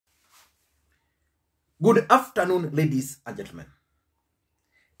Good afternoon, ladies and gentlemen.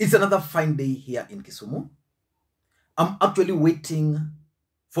 It's another fine day here in Kisumu. I'm actually waiting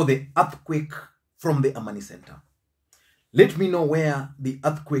for the earthquake from the Amani Center. Let me know where the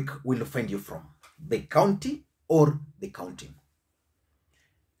earthquake will find you from, the county or the county.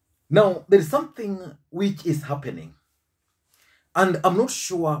 Now, there is something which is happening, and I'm not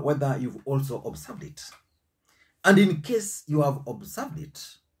sure whether you've also observed it. And in case you have observed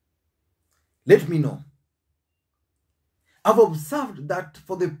it, let me know. I've observed that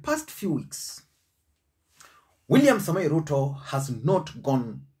for the past few weeks, William Samoei Ruto has not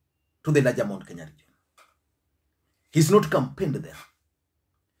gone to the larger Mount Kenya region. He's not campaigned there.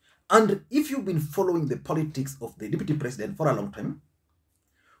 And if you've been following the politics of the deputy president for a long time,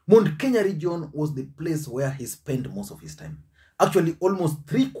 Mount Kenya region was the place where he spent most of his time. Actually, almost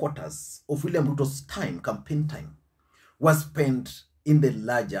 3/4 of William Ruto's time, campaign time, was spent in the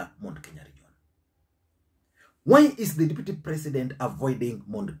larger Mount Kenya region. Why is the deputy president avoiding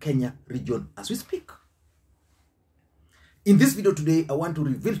Mount Kenya region as we speak? In this video today, I want to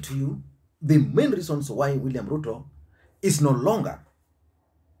reveal to you the main reasons why William Ruto is no longer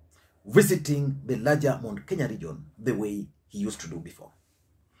visiting the larger Mount Kenya region the way he used to do before.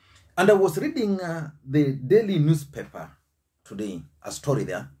 And I was reading the daily newspaper today, a story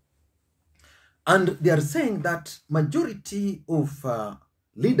there, and they are saying that majority of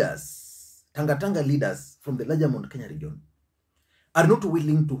leaders, Tanga leaders from the larger Mount Kenya region, are not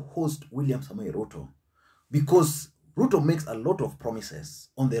willing to host William Samoei Ruto because Ruto makes a lot of promises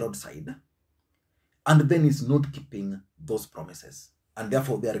on the roadside and then is not keeping those promises. And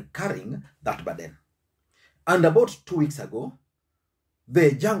therefore, they are carrying that burden. And about 2 weeks ago,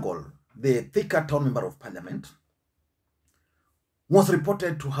 the jungle, the Thika town member of parliament, was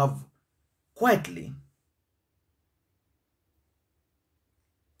reported to have quietly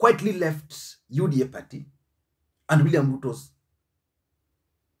left UDA party and William Ruto's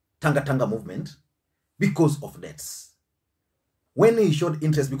Tanga movement because of debts. When he showed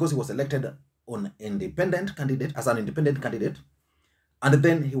interest because he was elected as an independent candidate, and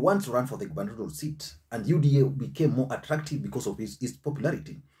then he wants to run for the gubernatorial seat, and UDA became more attractive because of his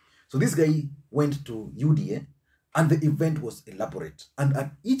popularity. So this guy went to UDA, and the event was elaborate. And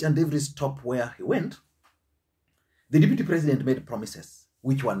at each and every stop where he went, the deputy president made promises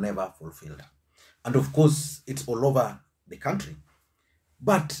which were never fulfilled. And of course, it's all over the country.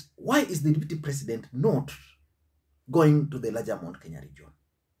 But why is the deputy president not going to the larger Mount Kenya region?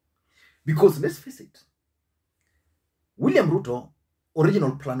 Because let's face it, William Ruto's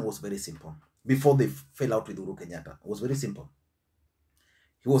original plan was very simple. Before they fell out with Uhuru Kenyatta, it was very simple.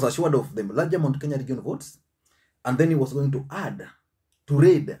 He was assured of the larger Mount Kenya region votes, and then he was going to add, to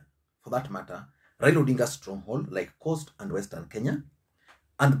raid, for that matter, Raila Odinga's stronghold like Coast and Western Kenya.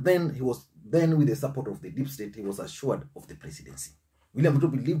 And then with the support of the deep state, he was assured of the presidency. William Ruto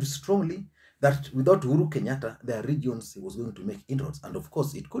believed strongly that without Uhuru Kenyatta, there are regions he was going to make inroads. And of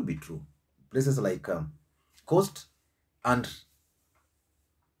course, it could be true. Places like Coast and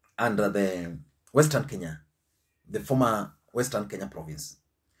the Western Kenya, the former Western Kenya province.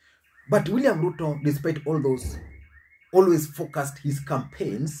 But William Ruto, despite all those, always focused his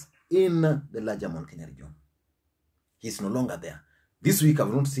campaigns in the larger Mount Kenya region. He's no longer there. This week,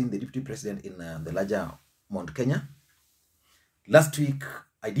 I've not seen the deputy president in the larger Mount Kenya. Last week,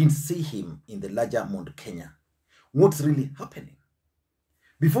 I didn't see him in the larger Mount Kenya. What's really happening?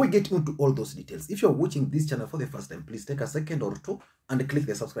 Before we get into all those details, if you're watching this channel for the first time, please take a second or two and click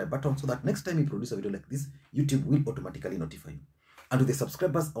the subscribe button so that next time we produce a video like this, YouTube will automatically notify you. And to the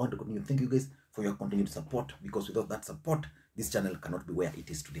subscribers, I want to continue to thank you guys for your continued support, because without that support, this channel cannot be where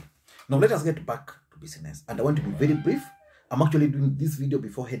it is today. Now, let us get back to business. And I want to be very brief. I'm actually doing this video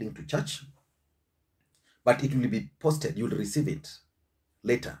before heading to church, but it will be posted. You'll receive it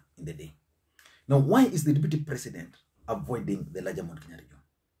later in the day. Now, why is the deputy president avoiding the larger Mount Kenya region?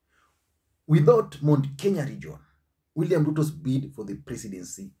 Without Mount Kenya region, William Ruto's bid for the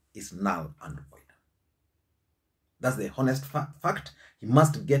presidency is null and void. That's the honest fact. He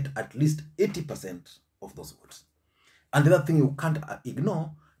must get at least 80% of those votes. And the other thing you can't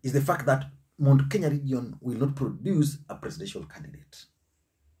ignore is the fact that Mount Kenya region will not produce a presidential candidate.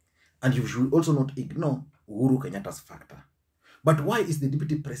 And you should also not ignore Uhuru Kenyatta's factor. But why is the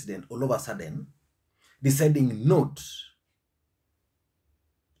deputy president all of a sudden deciding not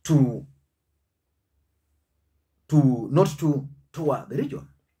to tour the region?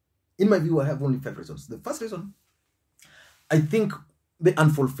 In my view, I have only 5 reasons. The first reason, I think the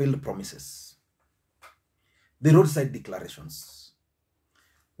unfulfilled promises, the roadside declarations,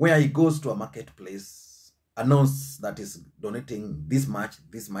 where he goes to a marketplace, announce that is donating this much,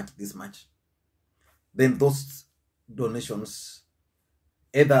 then those donations,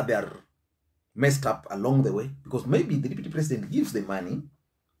 either they are messed up along the way, because maybe the deputy president gives the money,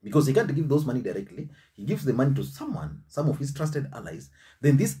 because he can't give those money directly. He gives the money to someone, some of his trusted allies.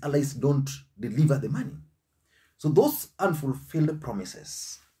 Then these allies don't deliver the money. So those unfulfilled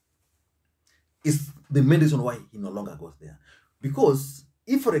promises is the main reason why he no longer goes there. Because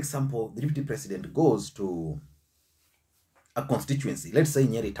if, for example, the deputy president goes to a constituency, let's say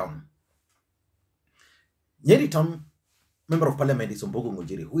Nyeri Town. Nyeri Town, member of parliament is Ombogo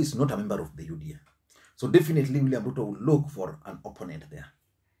Ngujiri, who is not a member of the UDA. So definitely William Ruto will look for an opponent there.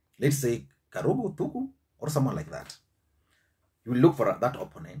 Let's say Karogo, Tuku, or someone like that. You will look for that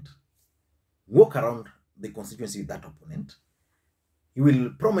opponent, walk around the constituency with that opponent. He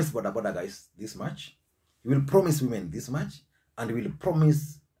will promise border guys this much. He will promise women this much. And he will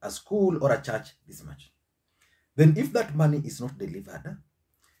promise a school or a church this much. Then if that money is not delivered,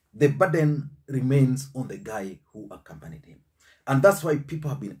 the burden remains on the guy who accompanied him. And that's why people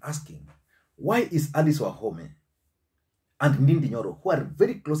have been asking, why is Alice Wahome and Ndindi Nyoro, who are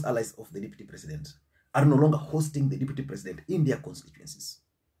very close allies of the deputy president, are no longer hosting the deputy president in their constituencies?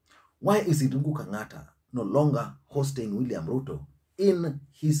 Why is Irungu Kangata no longer hosting William Ruto in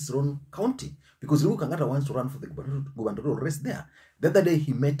his own county? Because Irungu Kangata wants to run for the gubernatorial race there. The other day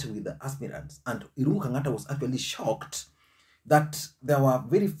he met with the aspirants, and Irungu Kangata was actually shocked that there were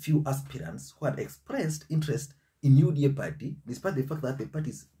very few aspirants who had expressed interest in UDA party, despite the fact that the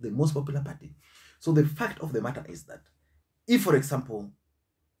party is the most popular party. So the fact of the matter is that if, for example,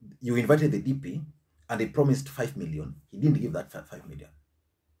 you invited the DP and they promised 5 million, he didn't give that 5 million.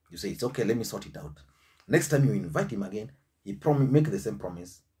 You say, it's okay, let me sort it out. Next time you invite him again, he make the same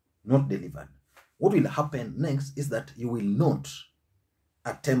promise, not delivered. What will happen next is that you will not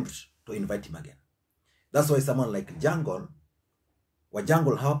attempt to invite him again. That's why someone like Jungle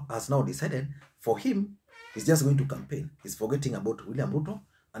has now decided for him, he's just going to campaign. He's forgetting about William Ruto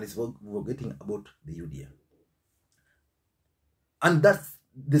and he's forgetting about the UDA. And that's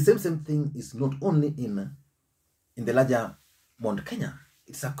the same thing is not only in the larger Mount Kenya,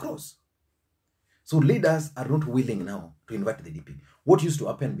 it's across. So leaders are not willing now to invite the DP. What used to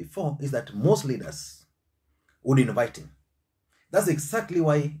happen before is that most leaders would invite him. That's exactly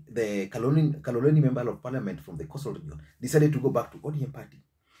why the Kalonzo member of parliament from the coastal region decided to go back to ODM party.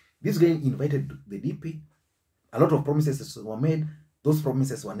 This guy invited the DP. A lot of promises were made. Those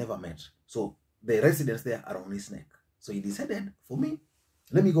promises were never met. So the residents there are on his neck. So he decided, for me,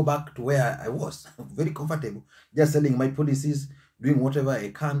 let me go back to where I was. Very comfortable. Just selling my policies, doing whatever I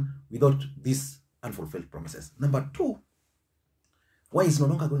can without these unfulfilled promises. Number two, why he's no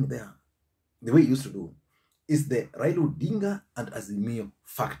longer going there the way he used to do is the Raila Odinga and Azimio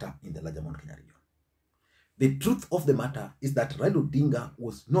factor in the larger Mount Kenya region. The truth of the matter is that Raila Odinga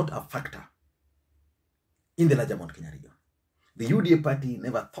was not a factor in the larger Mount Kenya region. The UDA party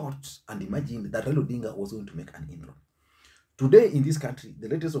never thought and imagined that Raila Odinga was going to make an inroad. Today in this country, the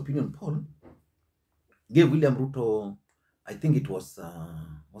latest opinion poll gave William Ruto, I think it was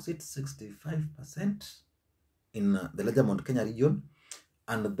it 65% in the larger Mount Kenya region,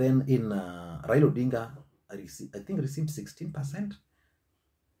 and then in Raila Odinga, I think received 16%,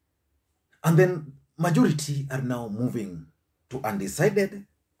 and then majority are now moving to undecided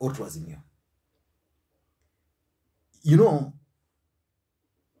or to Azimio. You know,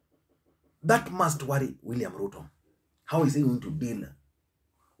 that must worry William Ruto. How is he going to deal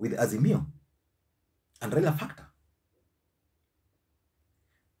with Azimio and Raila factor?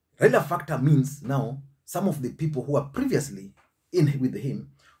 Raila factor means now some of the people who are previously in with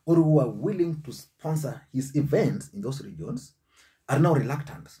him or who are willing to sponsor his events in those regions are now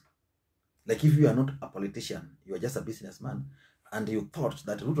reluctant. Like if you are not a politician, you are just a businessman, and you thought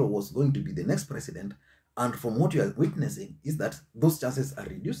that Ruto was going to be the next president, and from what you are witnessing is that those chances are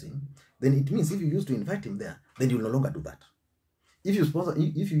reducing, then it means if you used to invite him there, then you will no longer do that. If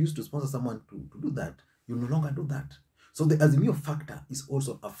you used to sponsor someone to do that, you no longer do that. So the Azimio factor is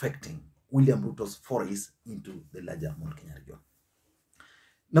also affecting William Ruto's forays into the larger Mount Kenya region.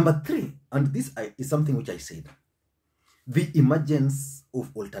 Number three, and this is something which I said, the emergence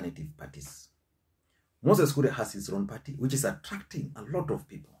of alternative parties. Moses Kuria has his own party, which is attracting a lot of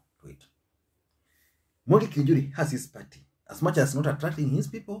people to it. Mwangi Kijuri has his party, as much as not attracting his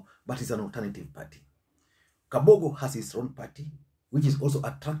people, but it's an alternative party. Kabogo has his own party, which is also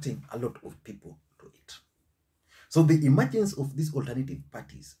attracting a lot of people to it. So the emergence of these alternative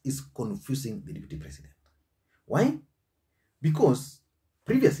parties is confusing the deputy president. Why? Because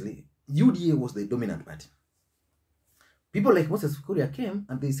previously, UDA was the dominant party. People like Moses Kuria came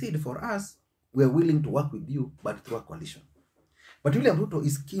and they said, for us, we are willing to work with you, but through a coalition. But William Ruto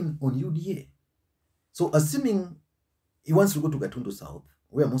is keen on UDA. So assuming he wants to go to Gatundu South,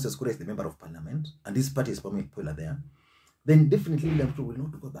 where Moses Kuria is the member of parliament, and his party is popular there, then definitely William Ruto will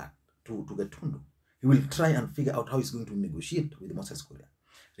not go back to Gatundu. He will try and figure out how he's going to negotiate with Moses Kuria.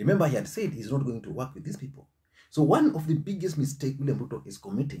 Remember, he had said he's not going to work with these people. So one of the biggest mistakes William Ruto is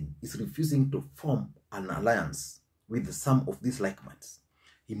committing is refusing to form an alliance with some of these like-minds.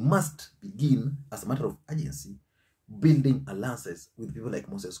 He must begin, as a matter of urgency, building alliances with people like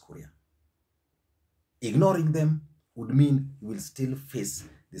Moses Kuria. Ignoring them would mean he will still face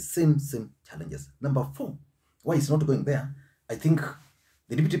the same challenges. Number 4, why he's not going there, I think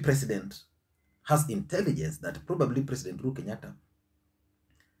the deputy president has intelligence that probably President Uhuru Kenyatta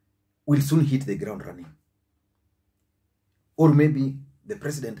will soon hit the ground running. Or maybe the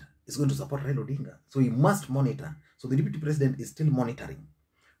president is going to support Raila Odinga. So he must monitor. So the deputy president is still monitoring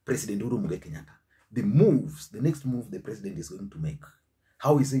President Uhuru Kenyatta. The next move the president is going to make.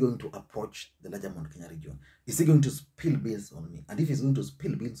 How is he going to approach the larger Mount Kenya region? Is he going to spill beans on me? And if he's going to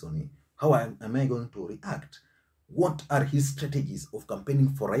spill beans on me, how am I going to react? What are his strategies of campaigning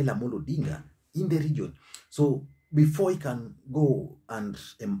for Raila Odinga in the region? So before he can go and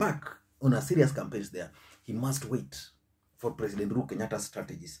embark on a serious campaign there, he must wait for President Uhuru Kenyatta's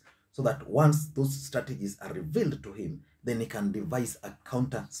strategies, so that once those strategies are revealed to him, then he can devise a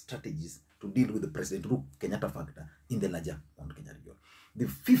counter strategies to deal with the President Uhuru Kenyatta factor in the larger Mount Kenya region. The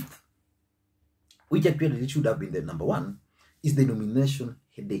 5th, which actually should have been the number 1, is the nomination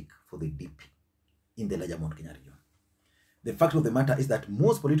headache for the DP in the larger Mount Kenya region. The fact of the matter is that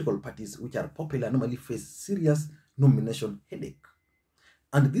most political parties which are popular normally face serious nomination headache.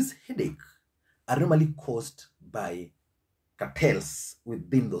 And this headache are normally caused by cartels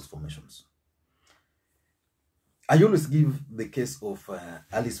within those formations. I always give the case of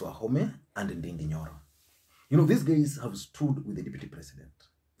Alice Wahome and Ndindi Nyoro. You know, these guys have stood with the deputy president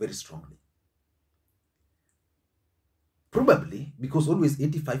very strongly. Probably because always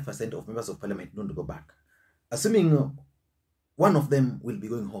 85% of members of parliament don't go back. Assuming one of them will be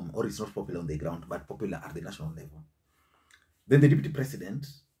going home, or is not popular on the ground, but popular at the national level, then the deputy president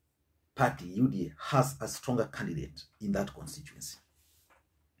party, UDA, has a stronger candidate in that constituency.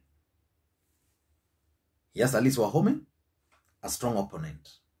 He has Alice Wahome, a strong opponent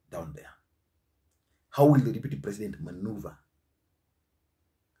down there. How will the deputy president maneuver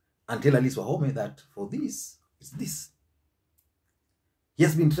and tell Alice Wahome that for this, it's this? He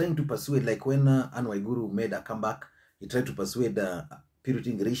has been trying to persuade, like when Anne Waiguru made a comeback, he tried to persuade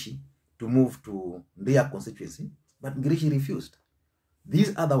Purity Ngirishi to move to their constituency, but Ngirishi refused.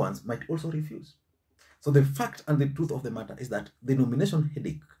 These other ones might also refuse. So the fact and the truth of the matter is that the nomination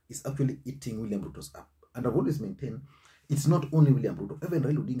headache is actually eating William Ruto's up. And I've always maintained it's not only William Ruto. Even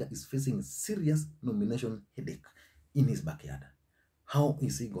Raila Odinga is facing serious nomination headache in his backyard. How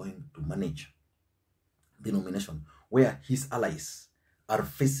is he going to manage the nomination where his allies are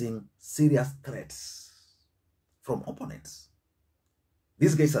facing serious threats from opponents?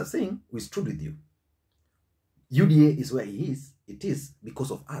 These guys are saying, we stood with you. UDA is where he is. It is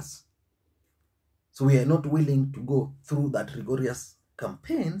because of us. So we are not willing to go through that rigorous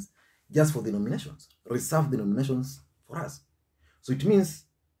campaigns just for the nominations. Reserve the nominations for us. So it means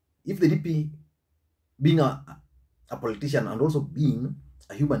if the DP, being a politician and also being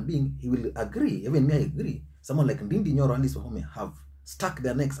a human being, he will agree. Even me, I agree. Someone like Ndindi Nyoro and Alice Wahome have stuck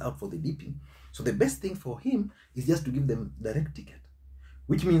their necks out for the DP. So the best thing for him is just to give them direct ticket,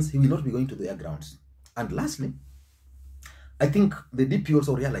 which means he will not be going to their grounds. And lastly, I think the DP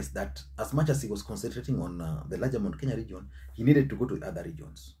also realized that as much as he was concentrating on the larger Mount Kenya region, he needed to go to the other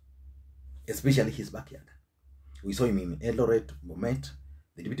regions, especially his backyard. We saw him in Eldoret, Bomet.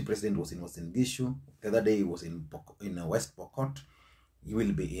 The deputy president was in Western Gishu. The other day he was in West Pokot. He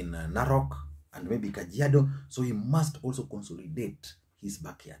will be in Narok and maybe Kajiado. So he must also consolidate his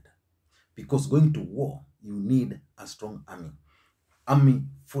backyard. Because going to war, you need a strong army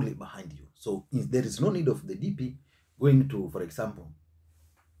fully behind you. So there is no need of the DP going to, for example,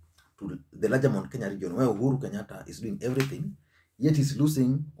 to the larger Mount Kenya region where Uhuru Kenyatta is doing everything, yet he's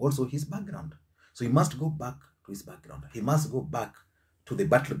losing also his background. So he must go back to his background. He must go back to the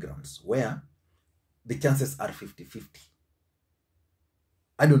battlegrounds where the chances are 50-50.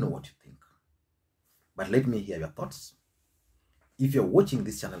 I don't know what you think, but let me hear your thoughts. If you're watching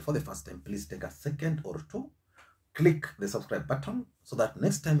this channel for the first time, please take a second or two, click the subscribe button so that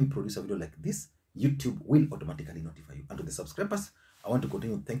next time we produce a video like this, YouTube will automatically notify you. And to the subscribers, I want to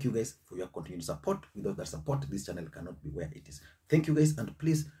continue to thank you guys for your continued support. Without that support, this channel cannot be where it is. Thank you guys, and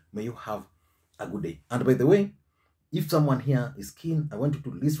please, may you have a good day. And by the way, if someone here is keen, I want you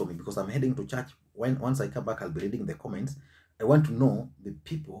to list for me because I'm heading to church. Once I come back, I'll be reading the comments. I want to know the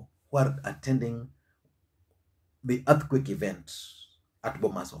people who are attending the earthquake event at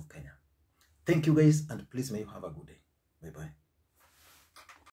Bomas of Kenya. Thank you guys, and please may you have a good day. Bye-bye.